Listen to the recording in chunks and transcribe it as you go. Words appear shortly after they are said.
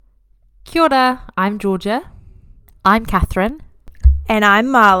Kia ora, I'm Georgia. I'm Kathryn. And I'm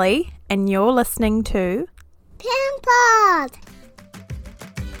Marlee, and you're listening to Pampered.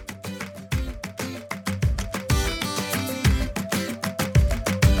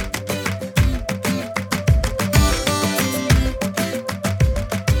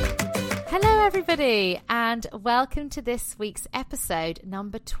 Hello everybody, and welcome to this week's episode,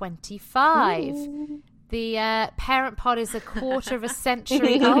 number 25. Ooh. The parent pod is a quarter of a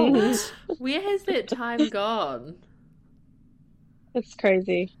century old. Where has that time gone? It's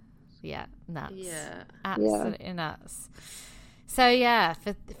crazy. Yeah, nuts. Yeah. Absolutely nuts. So yeah,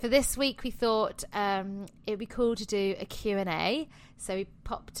 for this week we thought it'd be cool to do a Q&A. So we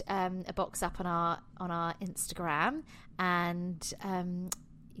popped a box up on our Instagram, and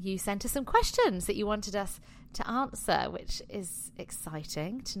you sent us some questions that you wanted us to answer, which is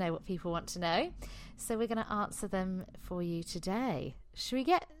exciting to know what people want to know. So we're going to answer them for you today. Should we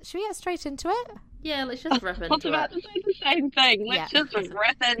get straight into it? Yeah, let's just rip into it. I was about to say the same thing. Let's just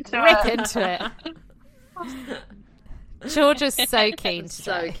rip into it. Rip into it. Georgia's so keen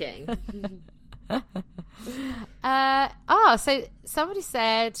today. So keen. So somebody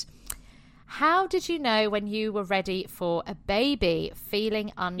said, how did you know when you were ready for a baby?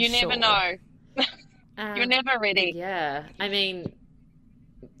 Feeling unsure. You never know. You're never ready. Yeah. I mean,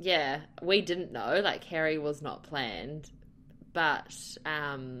 yeah, we didn't know. Like, Harry was not planned. But,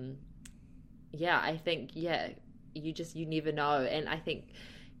 yeah, I think, you never know. And I think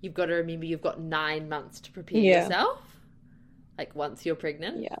you've got to remember you've got 9 months to prepare yourself. Like, once you're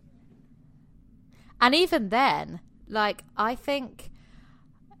pregnant. Yeah. And even then, like, I think...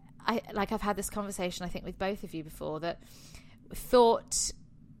 I've had this conversation, I think, with both of you before, that thought,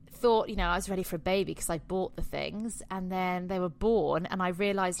 I was ready for a baby because I bought the things, and then they were born, and I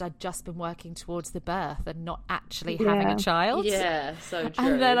realised I'd just been working towards the birth and not actually having a child. Yeah, so true.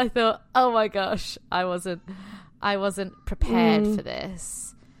 And then I thought, oh my gosh, I wasn't prepared for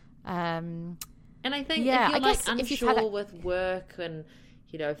this. And I think if you're unsure with work and,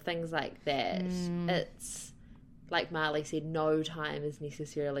 things like that, it's... Like Marlee said, no time is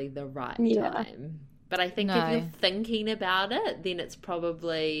necessarily the right time. But I think if you're thinking about it, then it's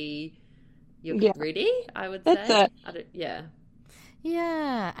probably you're ready, I would say. Yeah.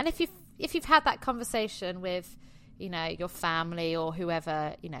 And if you've had that conversation with, your family or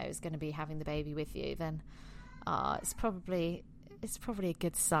whoever, is going to be having the baby with you, then it's probably a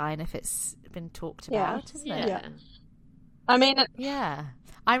good sign if it's been talked about, isn't it? Yeah. I mean,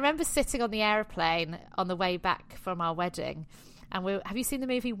 I remember sitting on the aeroplane on the way back from our wedding, and have you seen the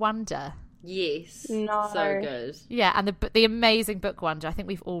movie Wonder? Yes. No. So good. Yeah, and the amazing book Wonder. I think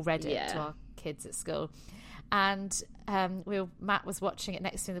we've all read it to our kids at school. And Matt was watching it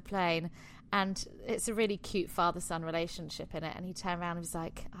next to me in the plane, and it's a really cute father-son relationship in it. And he turned around and was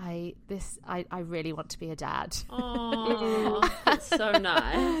like, I really want to be a dad. Oh, that's so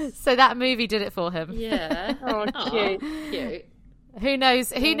nice. So that movie did it for him. Yeah. Oh, cute. Who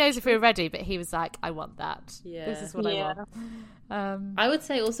knows if we were ready, but he was like, I want that. Yeah. This is what I want. I would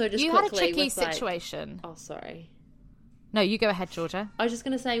say also just you quickly... You had a tricky situation. Oh, sorry. No, you go ahead, Georgia. I was just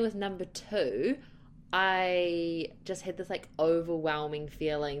going to say with number 2, I just had this overwhelming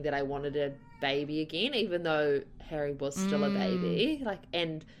feeling that I wanted a baby again, even though Harry was still a baby. I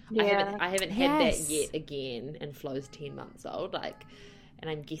haven't had that yet again, and Flo's 10 months old. And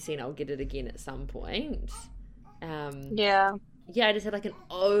I'm guessing I'll get it again at some point. Yeah, I just had an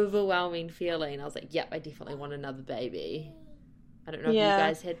overwhelming feeling. I was like, yep, I definitely want another baby. I don't know if you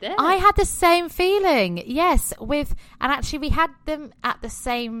guys had that. I had the same feeling, yes. And actually we had them at the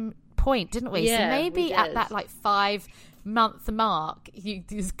same point, didn't we? Yeah, so maybe at that 5-month mark,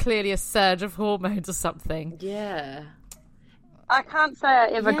 there's clearly a surge of hormones or something. Yeah. I can't say I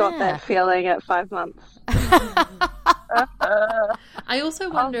ever got that feeling at 5 months. I also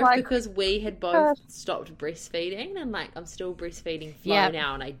wonder if because we had both stopped breastfeeding, and I'm still breastfeeding Flo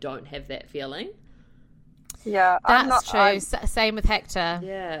now, and I don't have that feeling. Yeah, that's true. Same with Hector.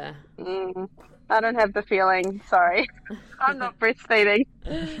 Yeah. I don't have the feeling. Sorry, I'm not breastfeeding.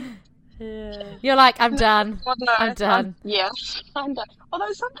 Yeah. You're like, I'm done. Well, no, I'm done. I'm done.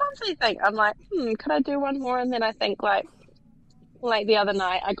 Although sometimes I think I'm like, could I do one more? And then I think like the other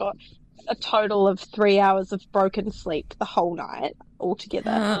night, I got a total of 3 hours of broken sleep the whole night altogether.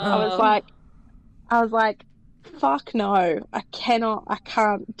 I was like, fuck no, I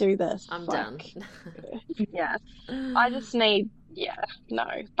can't do this. I'm done. Yeah. I just need, no.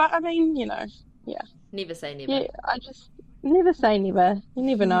 But I mean, Never say never. Yeah, I just never say never. You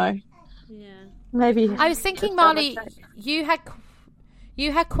never know. Yeah. Maybe. I was thinking, Marlee, you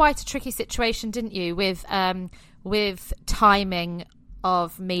had quite a tricky situation, didn't you, with timing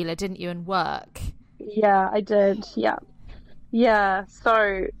of Mila, didn't you, and work? Yeah, I did. Yeah.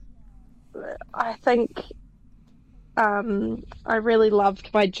 So I think I really loved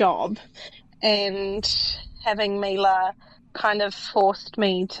my job, and having Mila kind of forced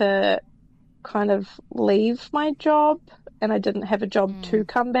me to kind of leave my job, and I didn't have a job to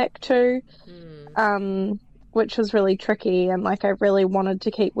come back to, which was really tricky. And like, I really wanted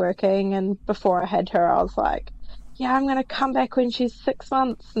to keep working, and before I had her, I was like, yeah, I'm gonna come back when she's 6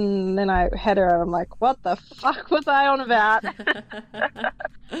 months. And then I had her, and I'm like, what the fuck was I on about?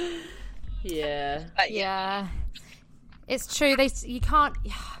 Yeah, it's true. You can't.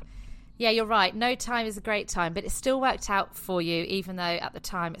 Yeah, you're right. No time is a great time, but it still worked out for you, even though at the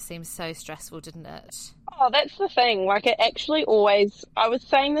time it seemed so stressful, didn't it? Oh, that's the thing. Like, it actually always... I was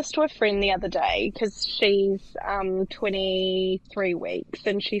saying this to a friend the other day, because she's 23 weeks,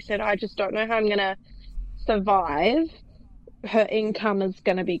 and she said, I just don't know how I'm going to survive. Her income is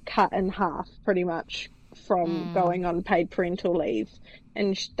going to be cut in half, pretty much, from going on paid parental leave.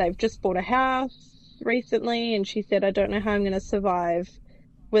 And they've just bought a house recently, and she said, I don't know how I'm going to survive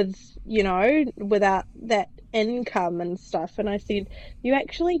with, without that income and stuff. And I said, you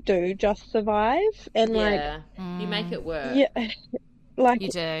actually do just survive, and you make it work. Yeah, like, you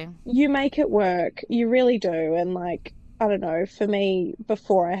do. You make it work. You really do. And like, I don't know, for me,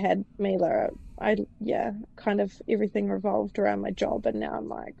 before I had Mila, kind of everything revolved around my job, and now I'm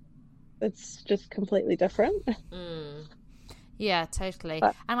like, it's just completely different. Yeah, totally.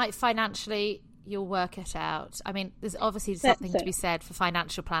 And like, financially, you'll work it out. I mean, there's obviously something to be said for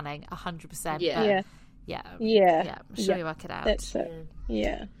financial planning, 100%. Yeah. I'm sure you work it out. That's it.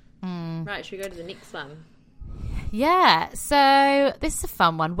 Yeah. Right, should we go to the next one? Yeah, so this is a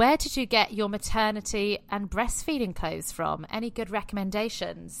fun one. Where did you get your maternity and breastfeeding clothes from? Any good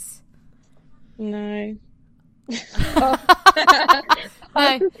recommendations? No. No,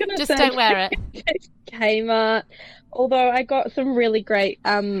 just don't wear it. Kmart. Although I got some really great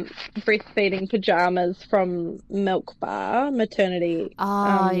breastfeeding pajamas from Milk Bar maternity.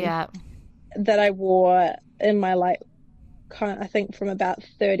 That I wore in my I think from about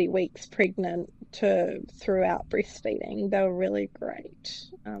 30 weeks pregnant to throughout breastfeeding. They were really great.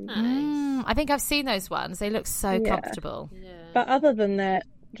 Nice. I think I've seen those ones. They look so comfortable. Yeah. But other than that,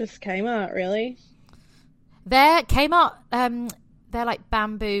 just Kmart, really. They're Kmart. They're like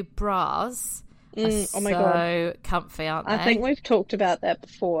bamboo bras. Oh my god, so comfy, aren't they? I think we've talked about that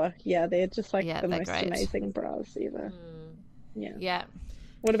before. Yeah, they're just like the most great. amazing bras ever. Yeah.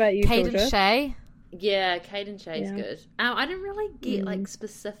 What about you, Kate Georgia? and Shay? Yeah, Kate and Shay's good. I didn't really get like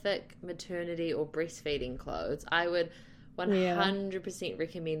specific maternity or breastfeeding clothes. I would 100%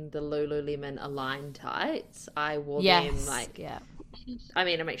 recommend the Lululemon Align tights. I wore them I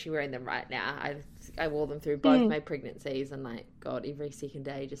mean, I'm actually wearing them right now. I wore them through both my pregnancies and every second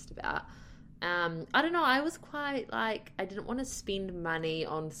day just about. I don't know, I was quite I didn't want to spend money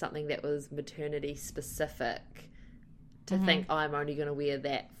on something that was maternity specific to think, I'm only going to wear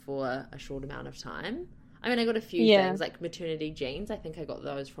that for a short amount of time. I mean, I got a few things like maternity jeans. I think I got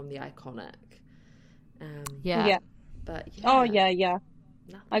those from the Iconic. But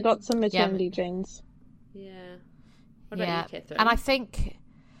I got some maternity jeans. Yeah. What about you, Kathryn? And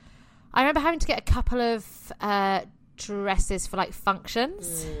I remember having to get a couple of dresses for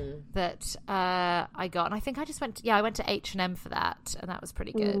functions that I got, and I think I just went to H&M for that, and that was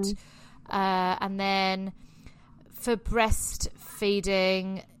pretty good. And then for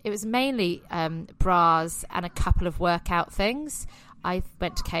breastfeeding, it was mainly bras and a couple of workout things. I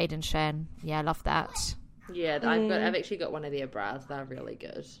went to Cade and Shen. Yeah, I love that. Yeah, I've actually got one of their bras. They're really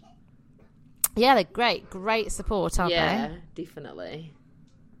good. Yeah, they're great support, aren't they? Yeah, definitely.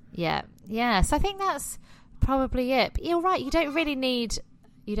 Yeah. So I think that's probably it. But you're right. You don't really need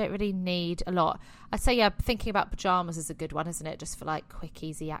a lot. I'd say thinking about pajamas is a good one, isn't it? Just for quick,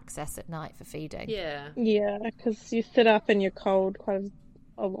 easy access at night for feeding. Yeah. Yeah, because you sit up and you're cold quite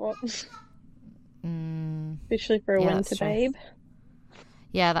a lot, especially for a winter babe.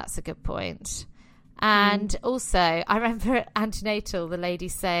 Yeah, that's a good point. And also, I remember at antenatal, the lady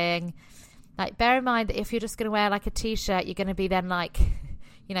saying, bear in mind that if you're just going to wear a t-shirt, you're going to be then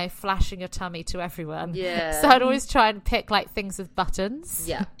flashing your tummy to everyone. Yeah. So I'd always try and pick things with buttons.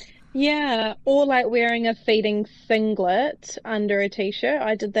 Yeah. Yeah, or wearing a feeding singlet under a t-shirt.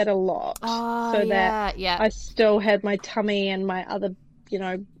 I did that a lot. Oh, so that I still had my tummy and my other,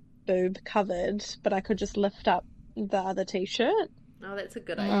 boob covered, but I could just lift up the other t-shirt. Oh, that's a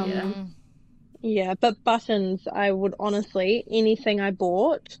good idea. Yeah, but buttons, I would honestly, anything I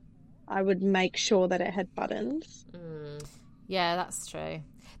bought, I would make sure that it had buttons. Yeah, that's true.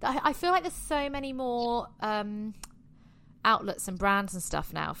 I feel like there's so many more outlets and brands and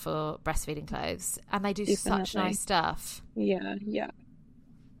stuff now for breastfeeding clothes, and they do such nice stuff. Yeah,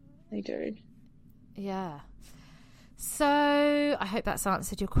 they do. Yeah. So I hope that's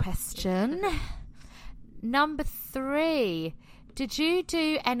answered your question. Number 3, did you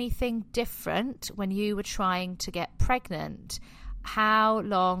do anything different when you were trying to get pregnant? How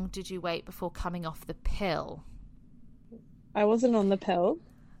long did you wait before coming off the pill? I wasn't on the pill.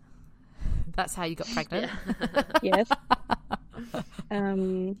 That's how you got pregnant? Yes.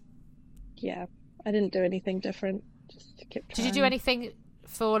 Yeah, I didn't do anything different. Just kept trying. Did you do anything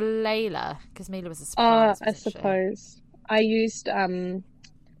for Layla? Because Mila was a surprise. I suppose. I used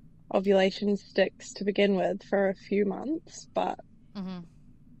ovulation sticks to begin with for a few months, but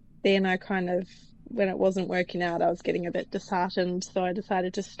then I kind of, when it wasn't working out, I was getting a bit disheartened, so I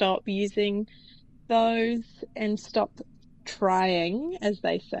decided to stop using those and stop trying, as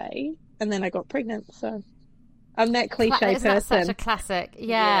they say, and then I got pregnant. So I'm that cliche person. Isn't that such a classic?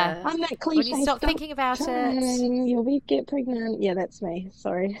 Yeah. I'm that cliche. When you stop thinking about it, you'll get pregnant. Yeah, that's me.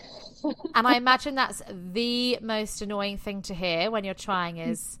 Sorry. And I imagine that's the most annoying thing to hear when you're trying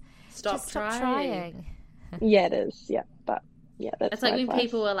is stop trying. Yeah, it is. Yeah, but yeah, that's. It's like when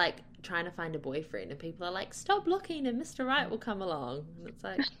people are like trying to find a boyfriend and people are like, "Stop looking, and Mr. Right will come along." And it's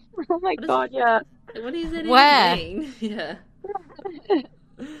like, oh my god, yeah. What does it Where? even mean? Yeah.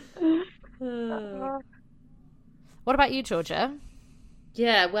 What about you, Georgia?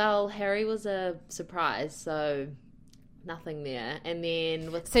 Yeah, well, Harry was a surprise, so nothing there. And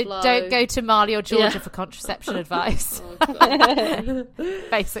then with Flo... don't go to Marlee or Georgia for contraception advice.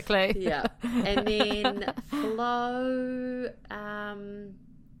 Basically. Yeah. And then Flo,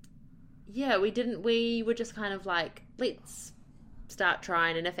 we were just kind of like, let's start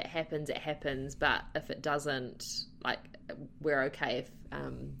trying, and if it happens, it happens, but if it doesn't, like, we're okay if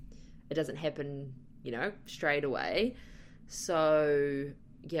it doesn't happen, straight away. So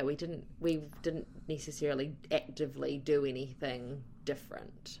yeah, we didn't necessarily actively do anything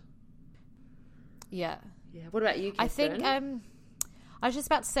different. Yeah. What about you, Kathryn? I think I was just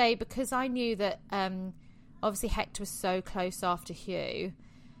about to say, because I knew that obviously Hector was so close after Hugh,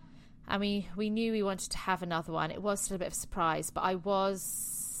 and we knew we wanted to have another one. It was still a bit of a surprise, but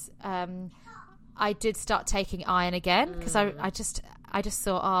I did start taking iron again, because I just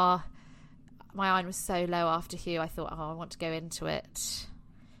thought, my iron was so low after Hugh. I thought, I want to go into it,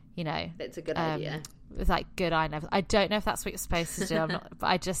 That's a good idea. With like good iron levels. I don't know if that's what you're supposed to do. I'm not, but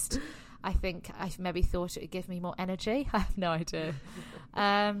I think I maybe thought it would give me more energy. I have no idea.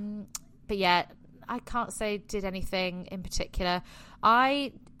 But yeah, I can't say did anything in particular.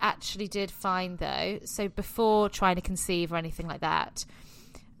 I actually did find, though, so before trying to conceive or anything like that,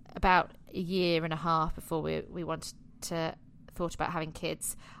 about a year and a half before we wanted to thought about having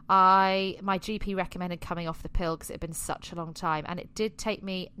kids, my GP recommended coming off the pill because it had been such a long time, and it did take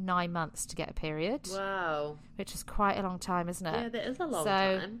me 9 months to get a period. Wow. Which is quite a long time, isn't it? Yeah, that is a long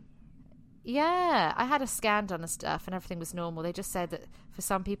time. Yeah, I had a scan done and stuff, and everything was normal. They just said that for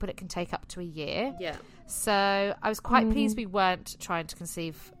some people it can take up to a year. Yeah. So I was quite pleased we weren't trying to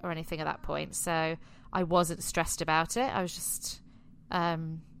conceive or anything at that point, so I wasn't stressed about it. I was just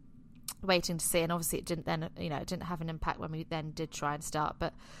waiting to see, and obviously it didn't then, it didn't have an impact when we then did try and start.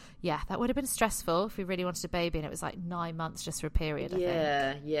 But yeah, that would have been stressful if we really wanted a baby, and it was like 9 months just for a period. I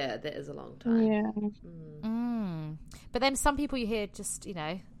think. Yeah, that is a long time. Yeah. But then some people you hear just,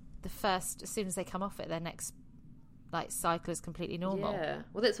 the first, as soon as they come off it, their next cycle is completely normal. Yeah.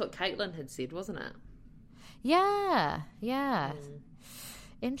 Well, that's what Caitlin had said, wasn't it? Yeah.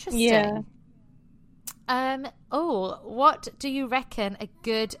 Interesting. Yeah. What do you reckon a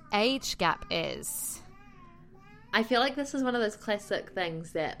good age gap is? I feel like this is one of those classic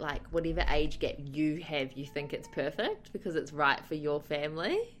things that, like, whatever age gap you have, you think it's perfect because it's right for your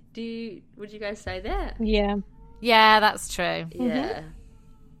family. Would you guys say that? Yeah. Yeah, that's true. Yeah.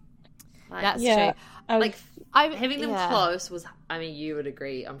 That's true. Having them close was, you would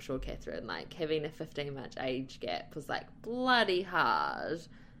agree, I'm sure, Kathryn, like, having a 15-month age gap was, like, bloody hard.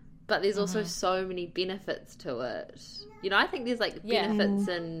 But there's also so many benefits to it. I think there's, like, benefits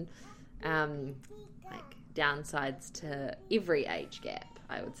and, downsides to every age gap,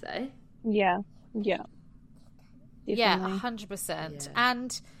 I would say. Yeah. Definitely. Yeah, 100%.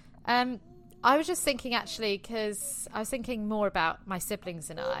 And I was just thinking, actually, because I was thinking more about my siblings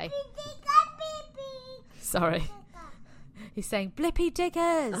and I. Sorry. He's saying, blippy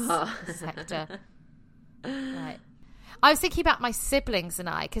diggers. Oh. Hector. Right. I was thinking about my siblings and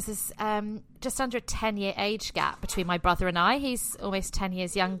I, because there's just under a 10-year age gap between my brother and I. He's almost 10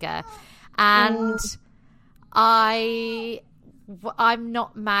 years younger. And I'm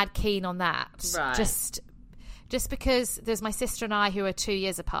not mad keen on that. Right. just because there's my sister and I who are 2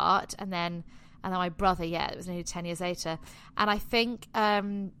 years apart, and then my brother, it was nearly 10 years later. And I think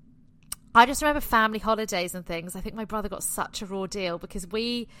I just remember family holidays and things. I think my brother got such a raw deal because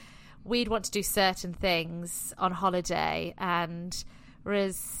we'd want to do certain things on holiday, and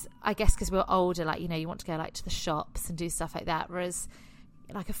whereas I guess because we were older, like, you know, you want to go like to the shops and do stuff like that, whereas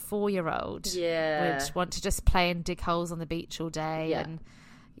like a 4-year-old would want to just play and dig holes on the beach all day. And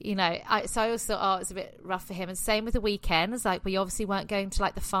you know, so I always thought, it was a bit rough for him. And same with the weekends, like we obviously weren't going to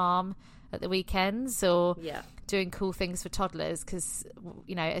like the farm at the weekends or doing cool things for toddlers because,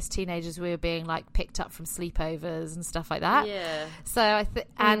 you know, as teenagers we were being like picked up from sleepovers and stuff like that. So I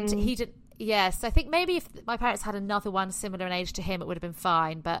and he did. So I think maybe if my parents had another one similar in age to him, it would have been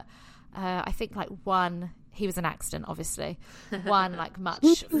fine. But I think like one, he was an accident, obviously. One like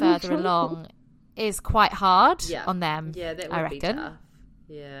much further along is quite hard on them. Yeah, that would be tough.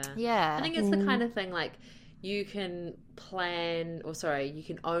 Yeah. I think it's the kind of thing like you can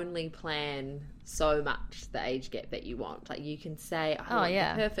only plan so much the age gap that you want. Like you can say, I want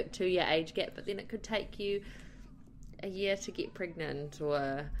the perfect 2-year age gap, but then it could take you a year to get pregnant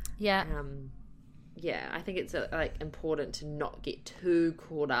or I think it's like important to not get too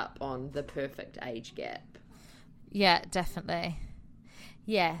caught up on the perfect age gap. Yeah, definitely.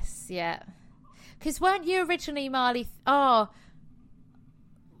 Yes, because weren't you originally, Marlee?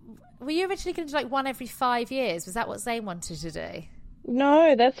 Were you originally going to do like one every 5 years? Was that what Zane wanted to do?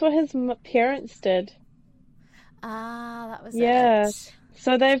 No, that's what his parents did. That was it.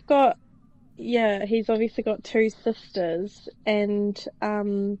 So they've got, he's obviously got 2 sisters, and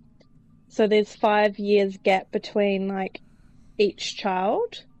so there's 5 years gap between like each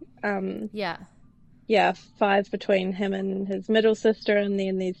child. 5 between him and his middle sister, and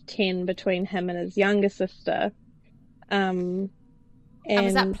then there's 10 between him and his younger sister. And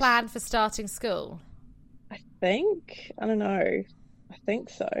was that planned for starting school? I think. I don't know. I think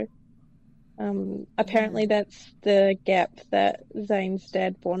so. Apparently that's the gap that Zane's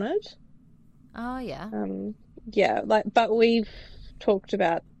dad wanted. Oh, yeah. But we've talked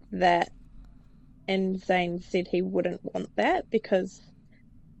about that, and Zane said he wouldn't want that because,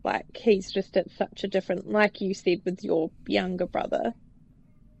 like, he's just at such a different, like you said with your younger brother,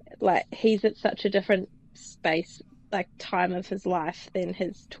 like, he's at such a different space, like, time of his life than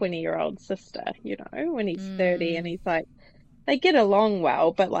his 20-year-old sister, you know, when he's 30, and he's like, they get along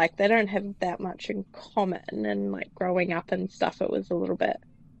well, but like they don't have that much in common, and like growing up and stuff, it was a little bit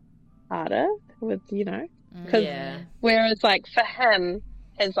harder with, you know, because whereas like for him,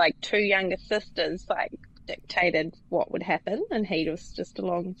 his like 2 younger sisters like dictated what would happen, and he was just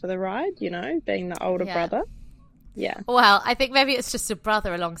along for the ride, you know, being the older brother. Well, I think maybe it's just a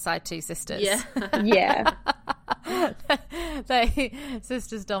brother alongside 2 sisters. They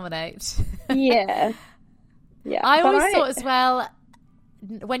sisters dominate. I always thought as well,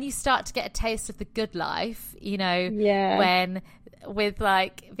 when you start to get a taste of the good life, you know, when with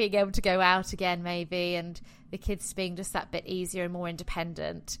like being able to go out again maybe, and the kids being just that bit easier and more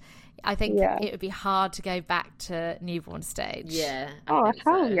independent, I think it would be hard to go back to newborn stage. It's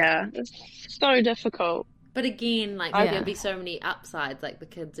so difficult. But again, like there'll be so many upsides, like the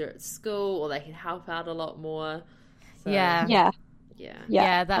kids are at school or they can help out a lot more. So, that's true.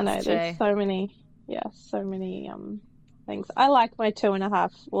 There's so many things. I like my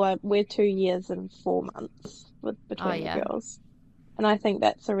 2.5. Well, we're 2 years and 4 months between the girls, and I think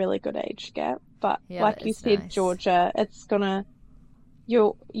that's a really good age gap. But like you said, nice. Georgia, it's gonna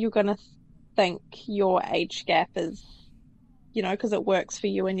you're gonna think your age gap is, you know, because it works for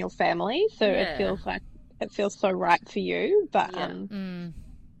you and your family, so it feels so right for you. But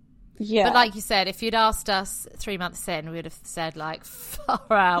but like you said, if you'd asked us 3 months in, we would have said like, far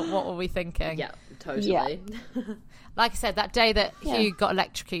out, what were we thinking? Yeah, totally. Like I said, that day that Hugh got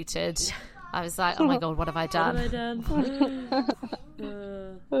electrocuted, I was like, oh my god, what have I done?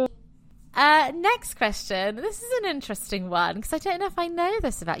 Next question. This is an interesting one because I don't know if I know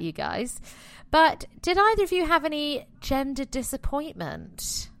this about you guys, but did either of you have any gender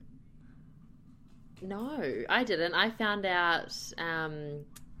disappointment? No, I didn't. I found out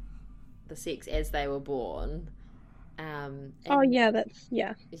the sex as they were born.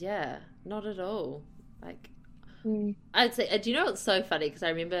 Yeah, not at all. Like, I'd say, do you know what's so funny? Because I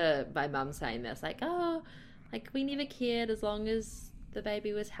remember my mum saying this, like, oh, like we never cared as long as the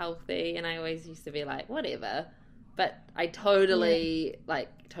baby was healthy, and I always used to be like, whatever. But I totally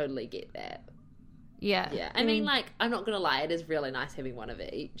get that. Yeah. I mean, like, I'm not gonna lie, it is really nice having one of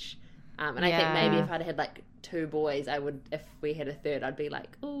each. And I think maybe if I'd had like 2 boys, I would, if we had a third, I'd be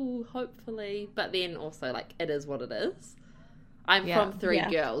like, oh, hopefully. But then also, like, it is what it is. I'm from 3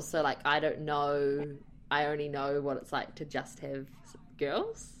 girls, so like I don't know I only know what it's like to just have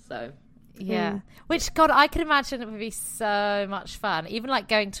girls, so... Yeah. Which, God, I could imagine it would be so much fun. Even like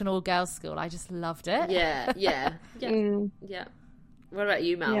going to an all-girls school, I just loved it. Yeah. Yeah. What about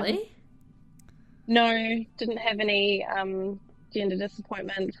you, Marlee? Yeah. No, didn't have any gender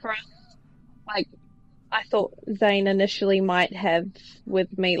disappointment for us. Like, I thought Zane initially might have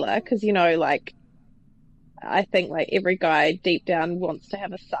with Mila, because, you know, like, I think, like, every guy deep down wants to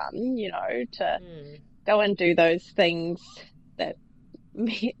have a son, you know, to go and do those things that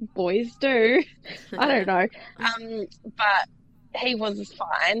boys do. I don't know. But he was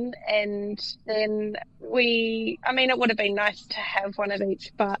fine. And then it would have been nice to have one of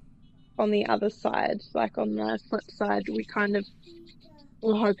each, but on the other side, like on the flip side, we kind of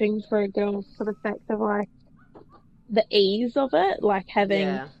were hoping for a girl for the fact of like the ease of it, like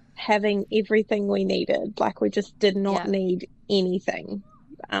having everything we needed. Like we just did not need anything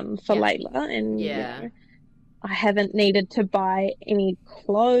for Layla, and you know, I haven't needed to buy any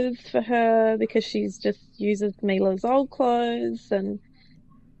clothes for her because she's just uses Mila's old clothes, and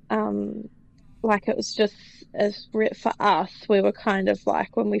like it was just for us, we were kind of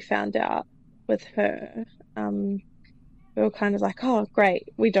like, when we found out with her, we were kind of like, oh great,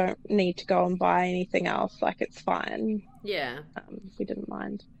 we don't need to go and buy anything else, like it's fine. Yeah. We didn't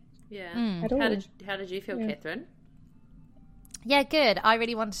mind. Yeah. How did you feel, Kathryn? Yeah, good. I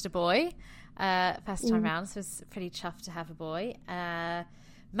really wanted a boy first time round, so I was pretty chuffed to have a boy.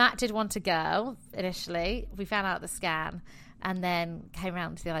 Matt did want a girl initially. We found out the scan and then came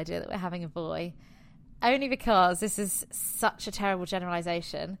around to the idea that we're having a boy, only because this is such a terrible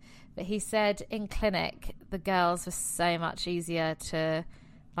generalisation, but he said in clinic the girls were so much easier to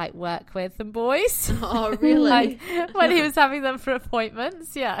like work with than boys. Oh, really? Like when he was having them for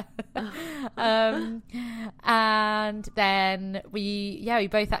appointments, yeah. And then we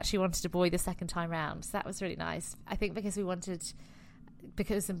both actually wanted a boy the second time round, so that was really nice. I think because of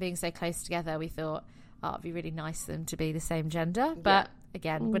them being so close together, we thought, oh, it'd be really nice for them to be the same gender, but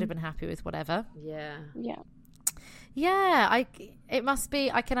again, would have been happy with whatever. It must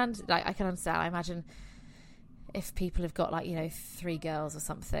be. I can understand. I imagine if people have got, like, you know, 3 girls or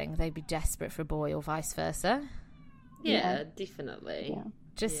something, they'd be desperate for a boy, or vice versa. Yeah, definitely.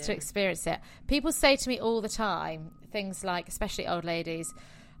 Just to experience it. People say to me all the time things like, especially old ladies,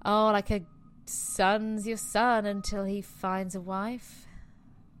 oh, like a son's your son until he finds a wife.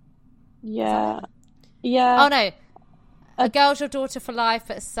 Yeah. Oh no, a girl's your daughter for life,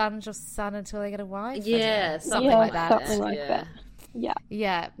 but a son's your son until they get a wife. Yeah, something like that. Something like that.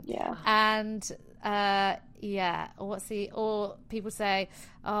 Yeah. And or people say,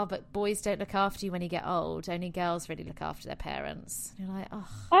 oh, but boys don't look after you when you get old. Only girls really look after their parents. And you're like, oh.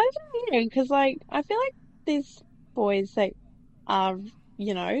 I don't know, because like I feel like there's boys that are,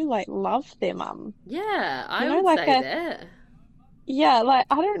 you know, like love their mum. Yeah, I would say that. Yeah, like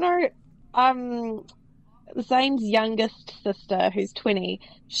I don't know. Zane's youngest sister, who's 20,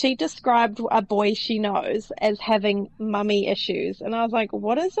 she described a boy she knows as having mummy issues. And I was like,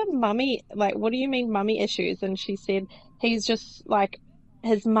 what is a mummy? Like, what do you mean mummy issues? And she said he's just like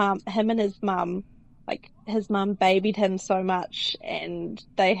him and his mum, like his mum babied him so much and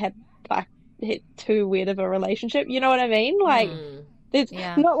they had like too weird of a relationship. You know what I mean? Like, it's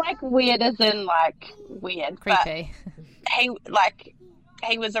not like weird as in like weird. Creepy. But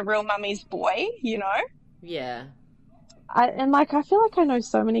he was a real mummy's boy, you know? Yeah. I feel like I know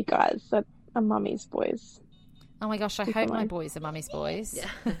so many guys that are mummy's boys. Oh my gosh, I hope my boys are mummy's boys. Yeah.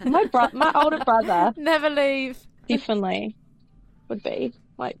 My older brother never leave. Definitely would be.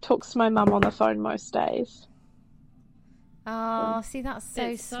 Like, talks to my mum on the phone most days. Oh, see, that's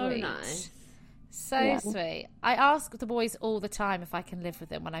so sweet. So nice. So sweet. I ask the boys all the time if I can live with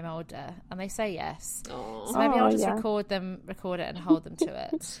them when I'm older, and they say yes. Aww. So maybe I'll just record it and hold them to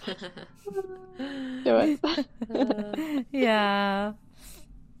it. Do it. Yeah.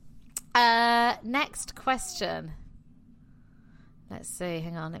 Next question. Let's see.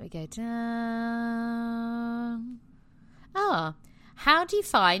 Hang on. Let me go down. Oh, how do you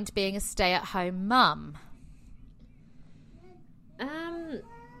find being a stay-at-home mum?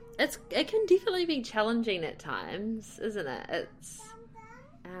 It can definitely be challenging at times, isn't it? It's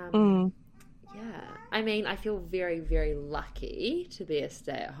yeah. I mean, I feel very, very lucky to be a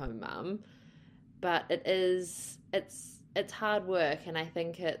stay-at-home mum, but it's hard work, and I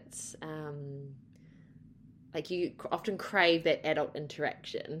think it's like you often crave that adult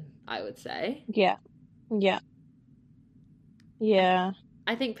interaction, I would say. Yeah.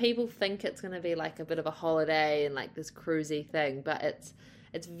 I think people think it's going to be like a bit of a holiday and like this cruisy thing, but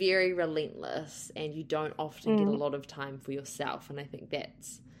it's very relentless, and you don't often get a lot of time for yourself, and I think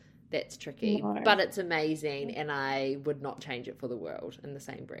that's tricky. No. But it's amazing, and I would not change it for the world in the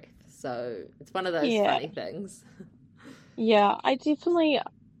same breath. So it's one of those funny things. Yeah, I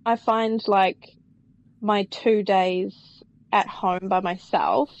find like my 2 days at home by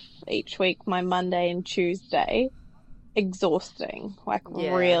myself each week, my Monday and Tuesday, exhausting, like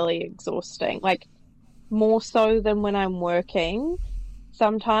really exhausting, like more so than when I'm working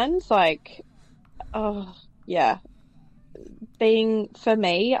sometimes, like, oh yeah, for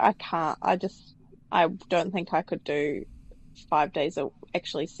me, I don't think I could do 7 days a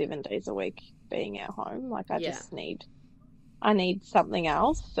week being at home. Like I need something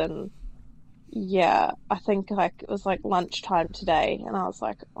else. And yeah, I think like it was like lunchtime today and I was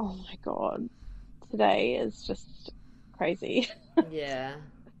like, oh my God, today is just crazy. Yeah.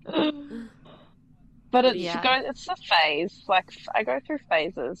 But it's a phase. Like I go through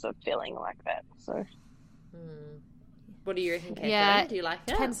phases of feeling like that. So what do you reckon, Kathryn? Yeah, do you like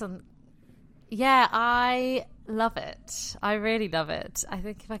it? Depends on. Yeah, I love it. I really love it. I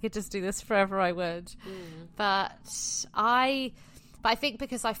think if I could just do this forever, I would. But I think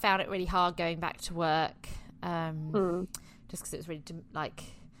because I found it really hard going back to work, just because it was really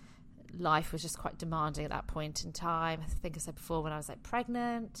life was just quite demanding at that point in time. I think I said before, when I was like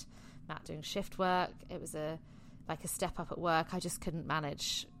pregnant, Matt doing shift work, it was a step up at work. I just couldn't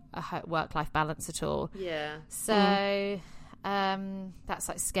manage a work-life balance at all. Yeah. So that's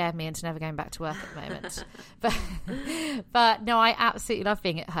like scared me into never going back to work at the moment. but no, I absolutely love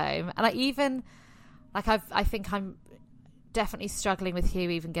being at home. And I think I'm definitely struggling with Hugh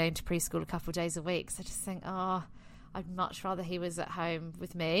even going to preschool a couple of days a week. So I just think, I'd much rather he was at home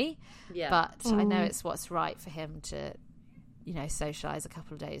with me. Yeah. But I know it's what's right for him to, socialise a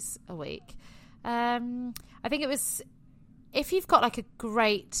couple of days a week. I think it was, if you've got like a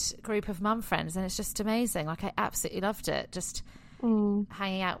great group of mum friends, then it's just amazing. Like I absolutely loved it. Just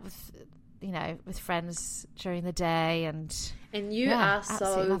hanging out with friends during the day. And you are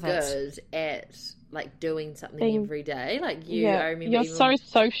so good at like doing something every day. Like you, I remember you're so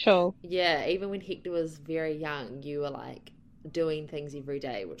social. Yeah, even when Hector was very young, you were like doing things every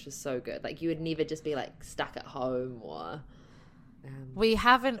day, which was so good. Like you would never just be like stuck at home or.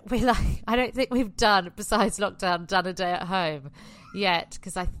 I don't think we've done, besides lockdown, done a day at home yet,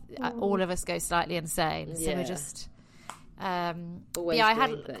 because all of us go slightly insane. So we're just I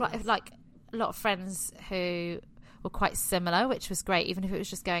had like a lot of friends who were quite similar, which was great, even if it was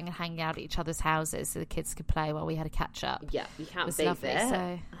just going and hanging out at each other's houses so the kids could play while we had a catch up. Yeah, you can't beat that.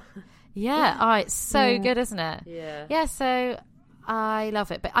 So it's so good, isn't it? Yeah, so I love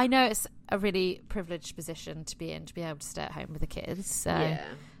it, but I know it's a really privileged position to be in, to be able to stay at home with the kids. So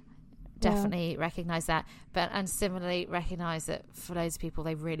definitely recognise that, and similarly recognise that for loads of people,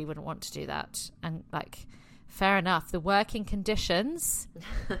 they really wouldn't want to do that. And like, fair enough, the working conditions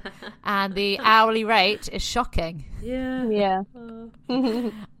and the hourly rate is shocking. Yeah.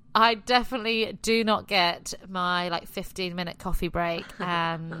 I definitely do not get my 15-minute coffee break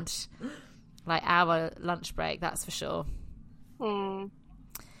and hour lunch break. That's for sure.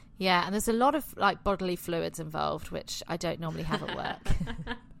 Yeah, and there's a lot of bodily fluids involved, which I don't normally have at work.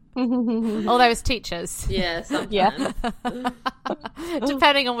 Although as teachers. Yeah, sometimes.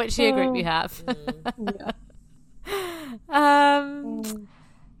 Depending on which year group you have. I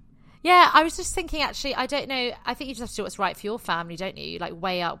was just thinking, actually, I don't know, I think you just have to do what's right for your family, don't you?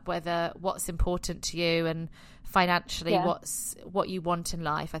 Weigh up what's important to you, and financially what you want in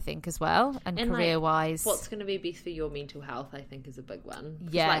life, I think, as well, and career wise, what's going to be best for your mental health, I think, is a big one.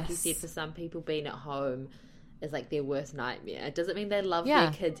 Yes. Like you said, for some people, being at home is their worst nightmare. It doesn't mean they love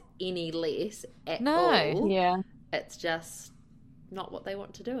their kids any less at all. It's just not what they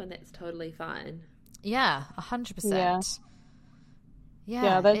want to do, and that's totally fine. 100%.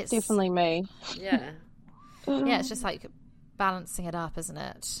 That's definitely me. It's just balancing it up, isn't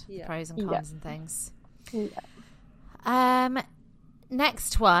it? Pros and cons and things.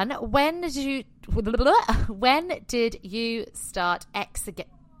 Next one. When did you start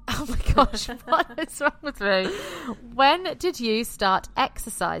Oh my gosh, what is wrong with me? When did you start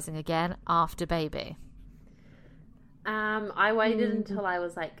exercising again after baby? I waited until I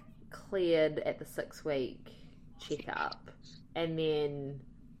was cleared at the 6-week checkup, and then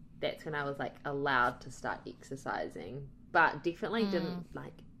that's when I was allowed to start exercising, but definitely didn't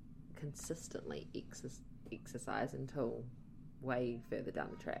consistently exercise until way further down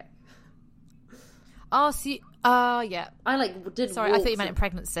the track. Yeah. I did. Sorry, I thought you meant in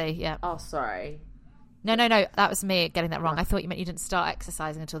pregnancy. Yeah. Oh, sorry. No. That was me getting that wrong. I thought you meant you didn't start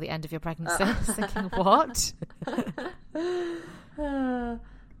exercising until the end of your pregnancy. I was thinking, what?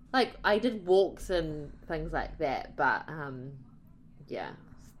 I did walks and things like that, but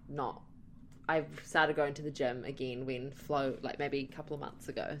I've started going to the gym again when like maybe a couple of months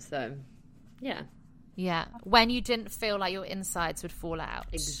ago. So, yeah. Yeah. When you didn't feel like your insides would fall out.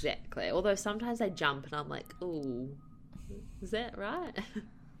 Exactly. Although sometimes I jump and I'm like, ooh, is that right?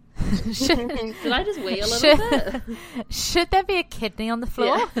 Did I just wee a little bit? Should there be a kidney on the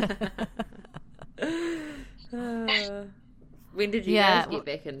floor? Yeah. When did you guys get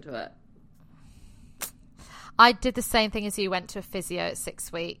back into it? I did the same thing as you, went to a physio at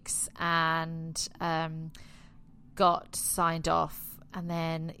 6 weeks and got signed off, and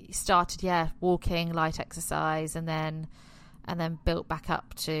then started walking, light exercise, and then built back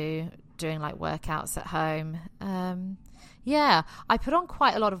up to doing like workouts at home. I put on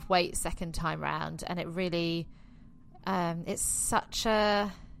quite a lot of weight second time round, and it really it's such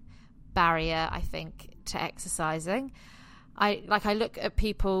a barrier, I think, to exercising. I look at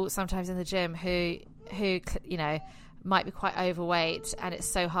people sometimes in the gym who might be quite overweight, and it's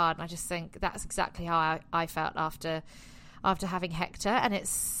so hard, and I just think that's exactly how I felt after having Hector. And it's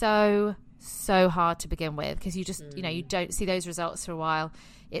so hard to begin with, because you just you don't see those results for a while.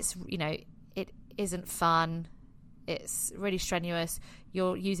 It's it isn't fun, it's really strenuous,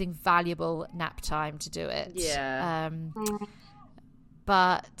 you're using valuable nap time to do it.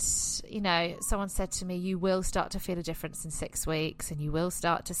 But someone said to me, you will start to feel a difference in 6 weeks, and you will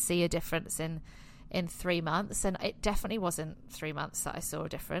start to see a difference in 3 months. And it definitely wasn't 3 months that I saw a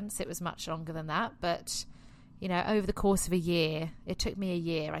difference. It was much longer than that. But, over the course of a year, it took me a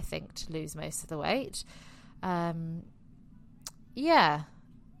year, I think, to lose most of the weight.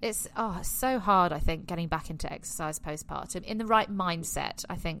 It's so hard, I think, getting back into exercise postpartum in the right mindset,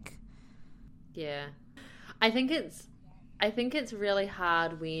 I think. Yeah. I think it's really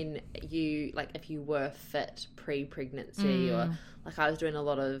hard when you, like, if you were fit pre-pregnancy or, like, I was doing a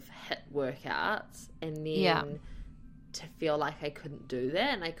lot of HIIT workouts, and then to feel like I couldn't do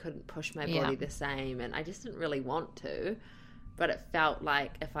that and I couldn't push my body the same, and I just didn't really want to, but it felt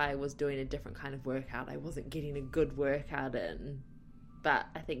like if I was doing a different kind of workout, I wasn't getting a good workout in. But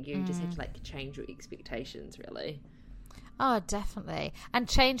I think you just have to, like, change your expectations, really. Oh, definitely. And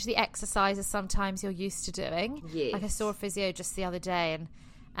change the exercises sometimes you're used to doing. Yes. Like, I saw a physio just the other day,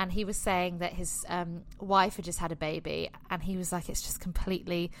 and he was saying that his wife had just had a baby, and he was like, it's just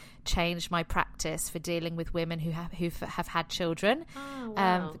completely changed my practice for dealing with women who have had children. Oh,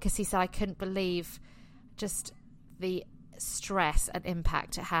 wow. Because he said, I couldn't believe just the stress and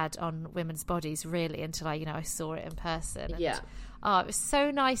impact it had on women's bodies, really, until I saw it in person. And, it was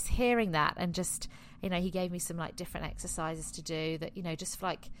so nice hearing that, and just he gave me some like different exercises to do that, just for,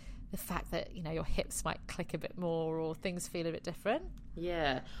 like, the fact that your hips might click a bit more or things feel a bit different.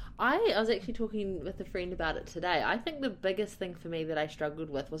 I was actually talking with a friend about it today. I think the biggest thing for me that I struggled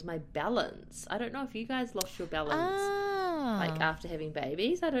with was my balance. I don't know if you guys lost your balance like after having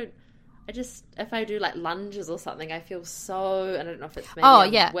babies. If I do like lunges or something, I feel so, I don't know if it's maybe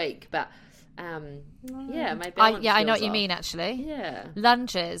I'm weak, but my balance I know what feels you mean, off. actually.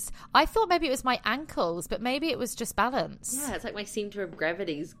 Lunges. I thought maybe it was my ankles, but maybe it was just balance. It's like my center of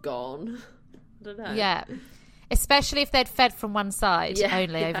gravity's gone. I don't know. Especially if they'd fed from one side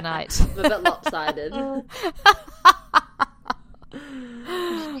only overnight. I'm a bit lopsided.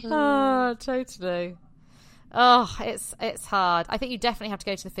 Oh, totally. Oh, it's hard. I think you definitely have to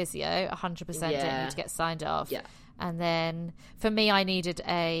go to the physio 100%, don't you, to get signed off. And then for me, I needed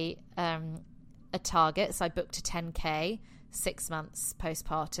a target, so I booked a 10K 6 months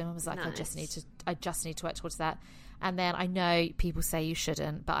postpartum. I was like, I just need to work towards that. And then I know people say you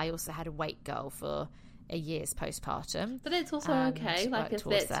shouldn't, but I also had a weight goal for a year's postpartum. But it's also okay. Like, if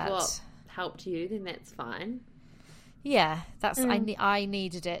that's what helped you, then that's fine. Yeah, that's I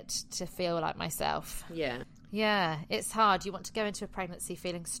needed it to feel like myself. Yeah, it's hard. You want to go into a pregnancy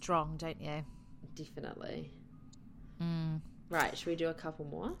feeling strong, don't you? Definitely. Right, should we do a couple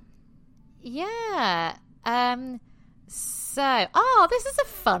more? Yeah. So, this is a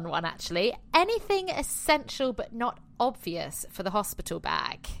fun one, actually. Anything essential but not obvious for the hospital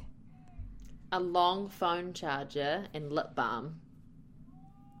bag? A long phone charger and lip balm.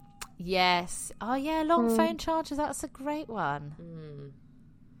 Yes. Oh, yeah, long phone charger. That's a great one.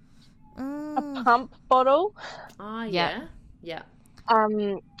 A pump bottle. Oh, yeah.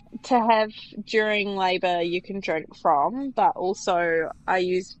 To have during labour you can drink from, but also I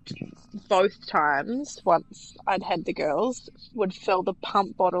used both times. Once I'd had the girls, would fill the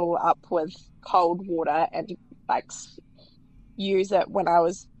pump bottle up with cold water and like use it when I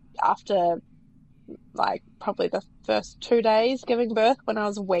was after like probably the first 2 days giving birth when I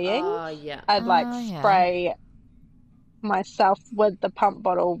was weeing. I'd spray myself with the pump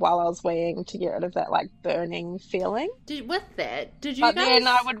bottle while I was weeing to get rid of that like burning feeling. Did you guys? Then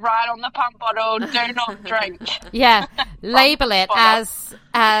I would write on the pump bottle, "Do not drink." Yeah, label it as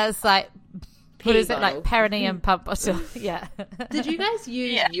like what is it, bottle. like perineum pump bottle? Yeah. Did you guys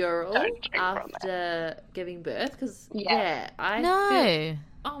use Ural after giving birth? Because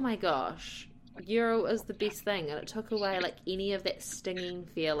oh my gosh, Ural is the best thing, and it took away like any of that stinging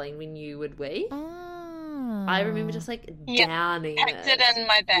feeling when you would wee. I remember just like downing packed it in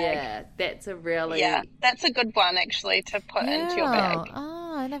my bag. Yeah, that's a really that's a good one actually to put into your bag.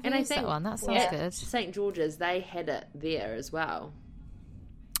 Oh, I never used that one. That sounds good. St. George's, they had it there as well.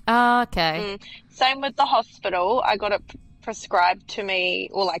 Oh, okay. Same with the hospital. I got it prescribed to me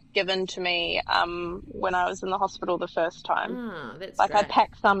or like given to me when I was in the hospital the first time. Oh, that's like great. I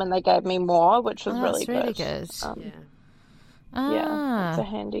packed some and they gave me more, which was really good. It's a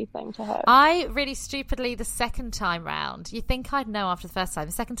handy thing to have. I really stupidly, the second time round, you think I'd know after the first time.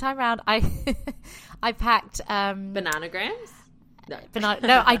 The second time round, I packed bananagrams. No,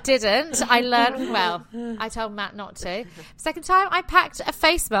 I didn't. I learned well. I told Matt not to. Second time, I packed a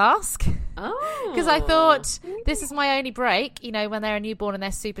face mask. Oh. Because I thought, this is my only break, you know, when they're a newborn and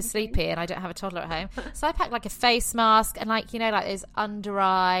they're super sleepy and I don't have a toddler at home. So I packed like a face mask and like, you know, like those under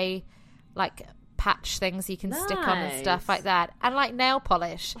eye, like patch things you can stick on and stuff like that. And like nail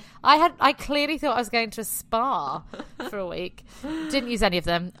polish. I clearly thought I was going to a spa for a week. Didn't use any of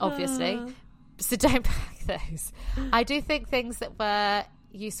them, obviously. So don't pack those. I do think things that were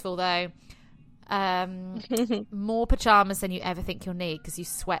useful though, more pajamas than you ever think you'll need because you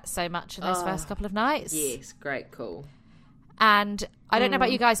sweat so much in those first couple of nights. Yes, great call. And I don't know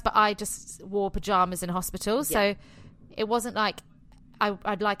about you guys, but I just wore pajamas in hospital. So it wasn't like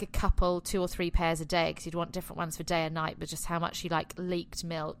I'd like a couple, 2 or 3 pairs a day because you'd want different ones for day and night, but just how much you like leaked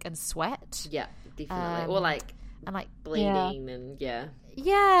milk and sweat. Yeah, definitely. Or like bleeding and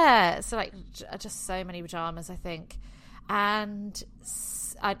so like just so many pajamas I think, and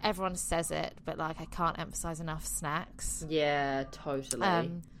everyone says it but like I can't emphasize enough snacks.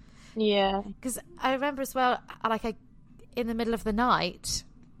 Totally. Because I remember as well, like in the middle of the night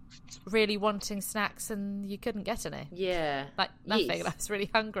really wanting snacks and you couldn't get any, like nothing. I was really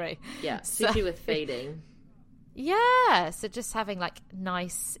hungry, especially with feeding. So just having like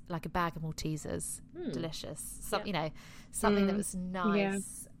nice, like a bag of Maltesers, delicious, you know, something that was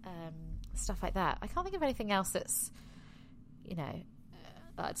nice, stuff like that. I can't think of anything else that's, you know,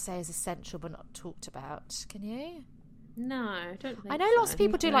 that I'd say is essential but not talked about. Can you? No, I don't think I know lots of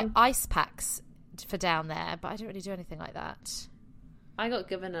people do like ice packs for down there, but I don't really do anything like that. I got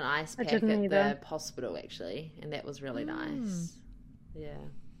given an ice pack at the hospital actually, and that was really nice.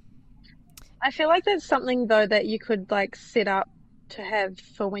 I feel like there's something though that you could like set up to have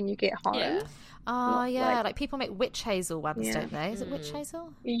for when you get home. Like people make witch hazel ones, don't they? Is it witch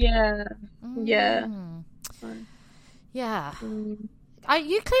hazel? Yeah.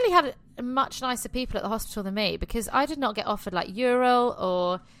 You clearly had much nicer people at the hospital than me because I did not get offered like Ural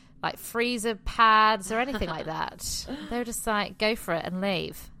or like freezer pads or anything like that. They were just like, go for it and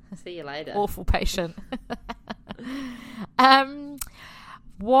leave. See you later. Awful patient.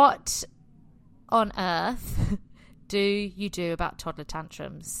 What on earth do you do about toddler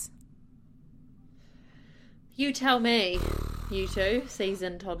tantrums? You tell me, you two,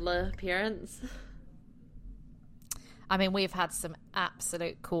 seasoned toddler parents. I mean, we've had some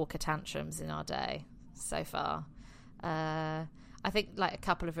absolute corker tantrums in our day so far. I think like a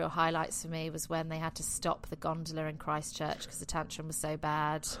couple of real highlights for me was when they had to stop the gondola in Christchurch because the tantrum was so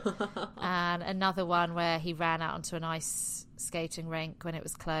bad. And another one where he ran out onto an ice skating rink when it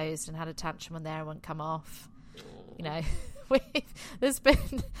was closed and had a tantrum when there and wouldn't come off. You know, there's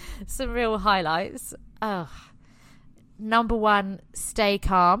been some real highlights. Number one, stay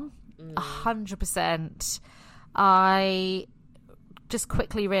calm. 100%. I just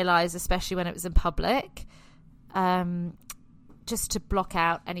quickly realised, especially when it was in public, just to block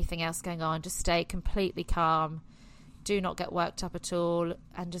out anything else going on. Just stay completely calm. Do not get worked up at all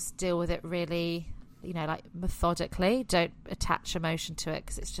and just deal with it really, you know, like methodically. Don't attach emotion to it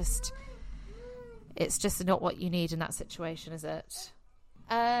because it's just not what you need in that situation, is it?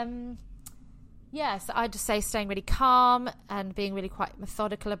 So I'd just say staying really calm and being really quite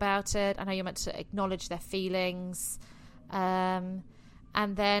methodical about it. I know you're meant to acknowledge their feelings. And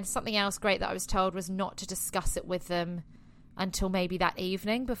then something else great that I was told was not to discuss it with them until maybe that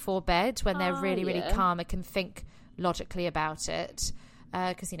evening before bed when they're really, really calm and can think logically about it.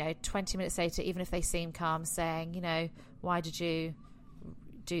 Because, you know, 20 minutes later, even if they seem calm, saying, you know, why did you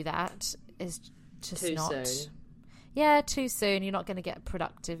do that is just too not... soon. too soon. You're not going to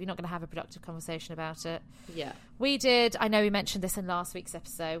have a productive conversation about it. Yeah. I know we mentioned this in last week's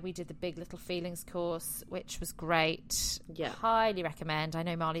episode, we did the Big Little Feelings course, which was great. Yeah. Highly recommend. I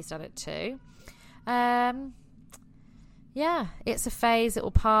know Marlee's done it too. It's a phase. It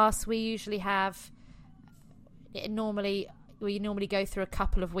will pass. We normally go through a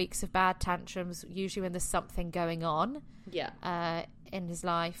couple of weeks of bad tantrums, usually when there's something going on in his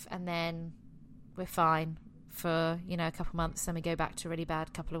life, and then we're fine for a couple of months, then we go back to a really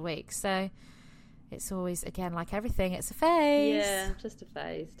bad couple of weeks. So it's always, again, like everything, it's a phase. Yeah, just a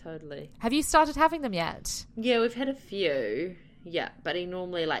phase, totally. Have you started having them yet? Yeah, we've had a few. Yeah, but he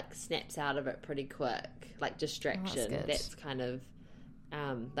normally snaps out of it pretty quick, distraction. That's kind of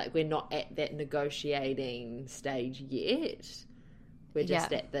we're not at that negotiating stage yet. We're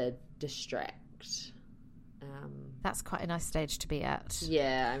just at the distract. That's quite a nice stage to be at.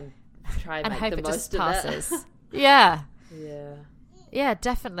 Yeah, I'm trying to make hope the it most just passes. of it. Yeah. Yeah. Yeah,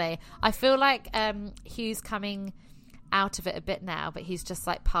 definitely. I feel like Hugh's coming out of it a bit now, but he's just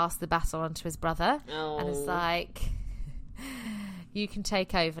passed the baton on to his brother. Oh. And it's like, you can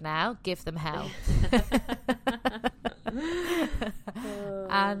take over now, give them hell.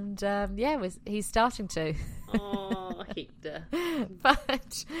 And he's starting to. Oh, Hector.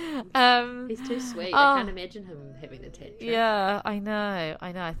 But he's too sweet. I can't imagine him having a tantrum. Yeah, I know.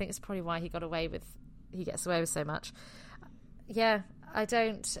 I think it's probably why he gets away with so much. Yeah, I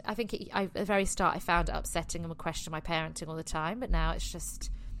think at the very start I found it upsetting and would question my parenting all the time, but now it's just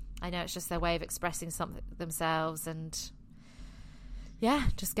their way of expressing something themselves, and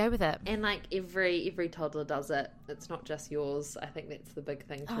just go with it. And every toddler does it. It's not just yours. I think that's the big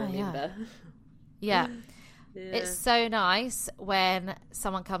thing to remember. Yeah. It's so nice when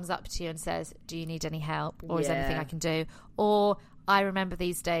someone comes up to you and says, do you need any help, or is there anything I can do, or I remember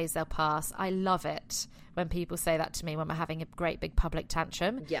these days, they'll pass. I love it when people say that to me when we're having a great big public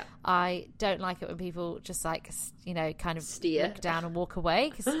tantrum. Yeah. I don't like it when people just kind of steer, look down and walk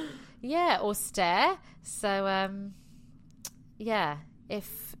away, or stare. So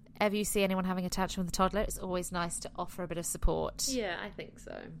if ever you see anyone having a tantrum with a toddler, it's always nice to offer a bit of support. Yeah, I think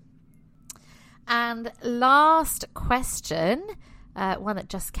so. And last question, one that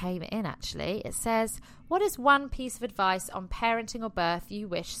just came in actually. It says, what is one piece of advice on parenting or birth you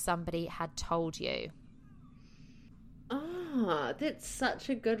wish somebody had told you? Oh, that's such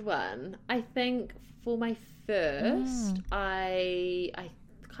a good one. I think for my first, I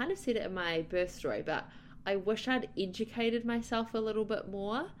kind of said it in my birth story, but I wish I'd educated myself a little bit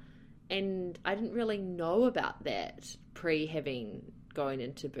more, and I didn't really know about that going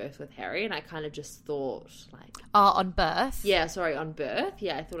into birth with Harry, and I kind of just thought on birth? Yeah, sorry, on birth.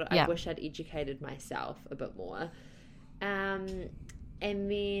 Yeah, I thought I wish I'd educated myself a bit more. And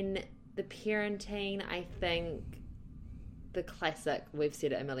then the parenting, I think the classic, we've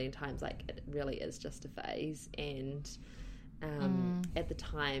said it a million times, it really is just a phase, and at the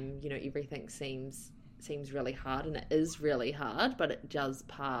time, everything seems really hard, and it is really hard, but it does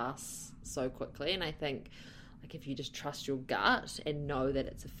pass so quickly. And I think if you just trust your gut and know that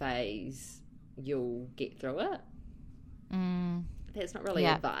it's a phase, you'll get through it. That's not really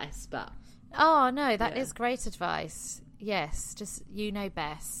advice, but that is great advice. Yes, just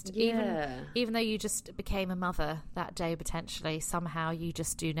best. Yeah. Even though you just became a mother that day, potentially, somehow you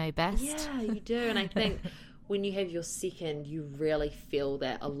just do know best. Yeah, you do. And I think when you have your second, you really feel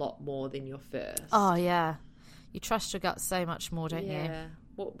that a lot more than your first. Oh, yeah. You trust your gut so much more, don't you? Yeah.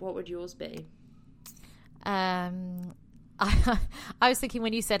 What would yours be? I was thinking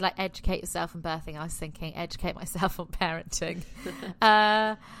when you said educate yourself on birthing, I was thinking educate myself on parenting.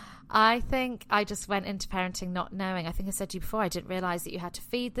 I think I just went into parenting not knowing. I think I said to you before, I didn't realise that you had to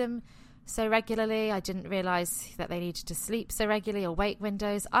feed them so regularly. I didn't realise that they needed to sleep so regularly, or wake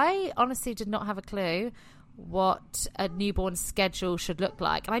windows. I honestly did not have a clue what a newborn schedule should look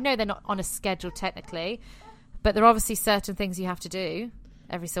like. And I know they're not on a schedule technically, but there are obviously certain things you have to do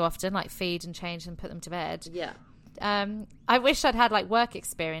every so often, like feed and change and put them to bed. Yeah. I wish I'd had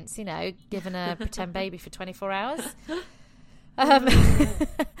given a pretend baby for 24 hours.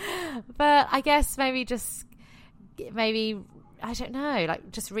 But I guess maybe I don't know,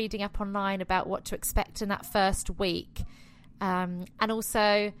 just reading up online about what to expect in that first week. And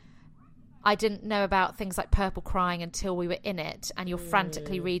also I didn't know about things like purple crying until we were in it, and you're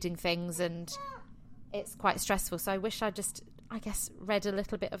frantically reading things, and it's quite stressful. So I wish I read a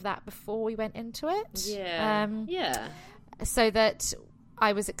little bit of that before we went into it. Yeah. So that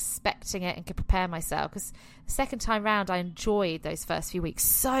I was expecting it and could prepare myself, because the second time round I enjoyed those first few weeks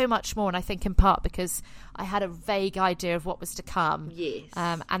so much more, and I think in part because I had a vague idea of what was to come. Yes.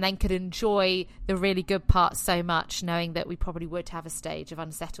 And then could enjoy the really good parts so much, knowing that we probably would have a stage of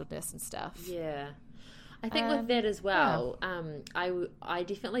unsettledness and stuff. Yeah. I think with that as well, I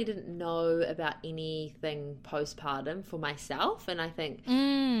definitely didn't know about anything postpartum for myself, and I think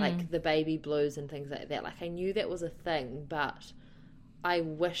like the baby blues and things like that, like I knew that was a thing, but I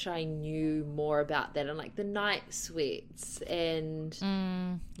wish I knew more about that, and like the night sweats and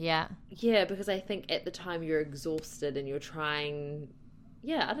because I think at the time you're exhausted and you're trying,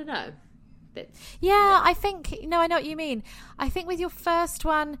 I don't know. I think, I know what you mean. I think with your first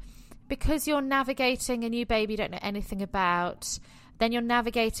one, because you're navigating a new baby you don't know anything about, then you're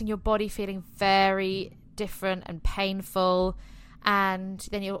navigating your body feeling very different and painful, and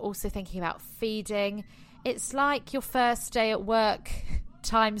then you're also thinking about feeding. It's like your first day at work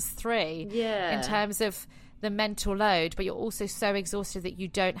times 3 in terms of the mental load, but you're also so exhausted that you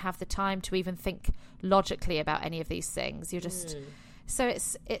don't have the time to even think logically about any of these things. You're just so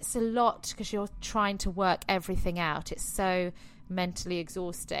it's a lot, because you're trying to work everything out. It's so mentally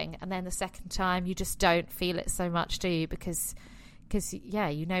exhausting. And then the second time you just don't feel it so much, do you? Because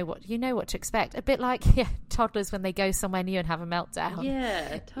you know what to expect. A bit like toddlers when they go somewhere new and have a meltdown.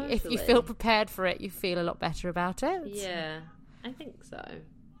 Yeah, totally. If you feel prepared for it, you feel a lot better about it. Yeah, I think so.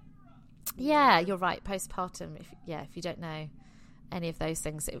 Yeah, you're right. Postpartum, if you don't know any of those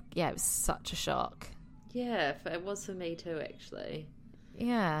things, it was such a shock. Yeah, it was for me too, actually.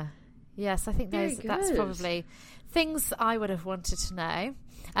 Yeah. Yes, I think that's probably things I would have wanted to know.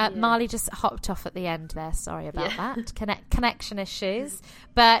 Marlee just hopped off at the end there. Sorry about that. Connection issues.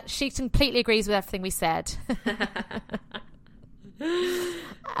 But she completely agrees with everything we said.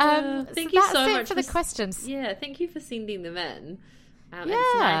 Thank you so much for the questions. Yeah, thank you for sending them in.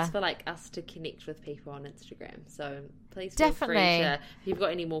 It's nice for like us to connect with people on Instagram. So please feel free to, if you've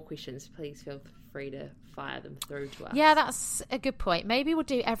got any more questions, please feel free to fire them through to us. Yeah, that's a good point. Maybe we'll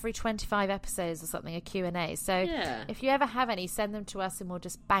do every 25 episodes or something, a Q&A. So if you ever have any, send them to us and we'll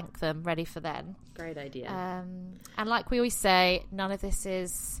just bank them ready for then. Great idea. And like we always say, none of this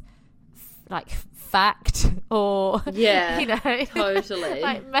is like fact or totally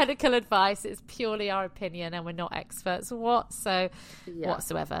like medical advice. It's purely our opinion, and we're not experts whatsoever,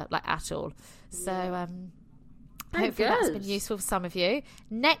 like at all. So hopefully that's been useful for some of you.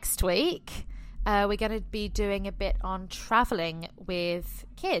 Next week we're going to be doing a bit on travelling with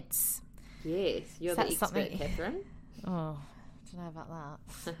kids. Yes, you're the expert, Kathryn. Oh, I don't know about that,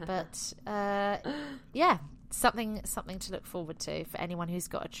 but something to look forward to for anyone who's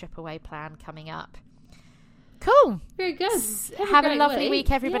got a trip away plan coming up. Cool. Very good. Have a lovely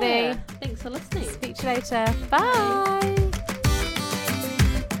week, everybody. Thanks for listening. Speak to you later. Bye.